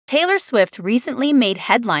Taylor Swift recently made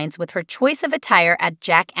headlines with her choice of attire at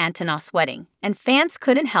Jack Antonoff's wedding, and fans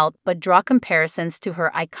couldn't help but draw comparisons to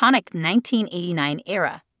her iconic 1989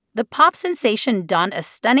 era. The pop sensation donned a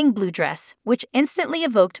stunning blue dress, which instantly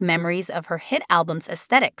evoked memories of her hit album's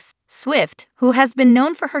aesthetics. Swift, who has been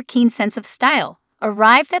known for her keen sense of style,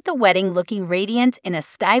 arrived at the wedding looking radiant in a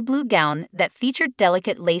sky blue gown that featured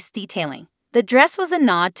delicate lace detailing. The dress was a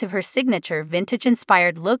nod to her signature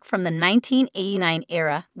vintage-inspired look from the 1989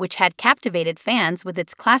 era, which had captivated fans with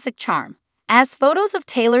its classic charm. As photos of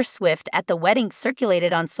Taylor Swift at the wedding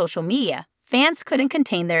circulated on social media, fans couldn't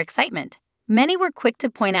contain their excitement. Many were quick to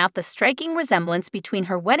point out the striking resemblance between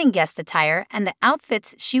her wedding guest attire and the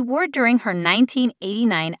outfits she wore during her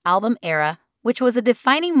 1989 album era, which was a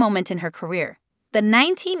defining moment in her career. The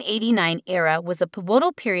 1989 era was a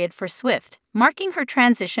pivotal period for Swift, marking her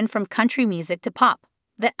transition from country music to pop.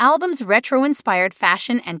 The album's retro-inspired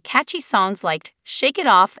fashion and catchy songs like Shake It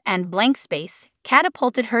Off and Blank Space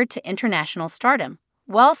catapulted her to international stardom.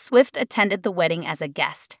 While Swift attended the wedding as a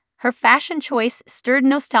guest, her fashion choice stirred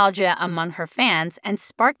nostalgia among her fans and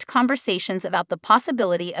sparked conversations about the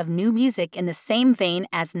possibility of new music in the same vein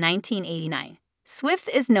as 1989. Swift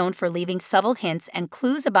is known for leaving subtle hints and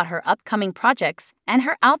clues about her upcoming projects, and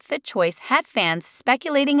her outfit choice had fans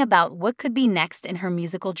speculating about what could be next in her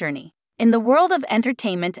musical journey. In the world of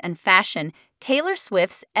entertainment and fashion, Taylor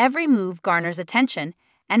Swift's every move garners attention,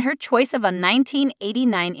 and her choice of a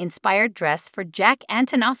 1989-inspired dress for Jack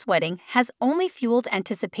Antonoff's wedding has only fueled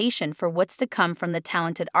anticipation for what's to come from the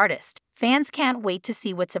talented artist. Fans can't wait to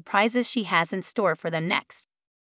see what surprises she has in store for them next.